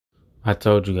I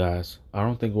told you guys, I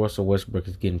don't think Russell Westbrook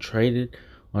is getting traded.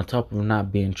 On top of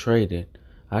not being traded,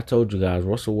 I told you guys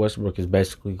Russell Westbrook is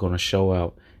basically going to show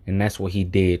out, and that's what he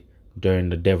did during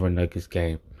the Denver Nuggets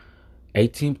game.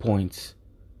 18 points,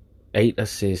 8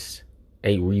 assists,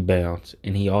 8 rebounds,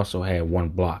 and he also had 1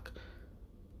 block.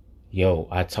 Yo,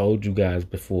 I told you guys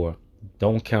before,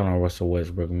 don't count on Russell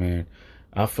Westbrook, man.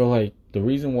 I feel like the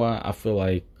reason why I feel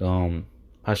like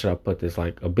how should I put this,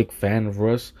 like a big fan of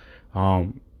Russ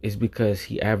is because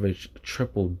he averaged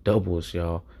triple doubles,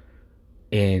 y'all.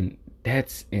 And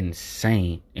that's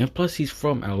insane. And plus he's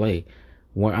from LA,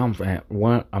 where I'm at,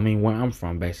 where I'm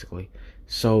from basically.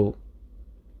 So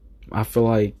I feel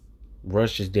like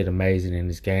Russ just did amazing in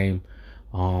this game.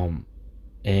 Um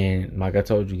and like I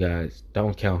told you guys,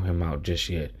 don't count him out just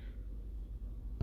yet.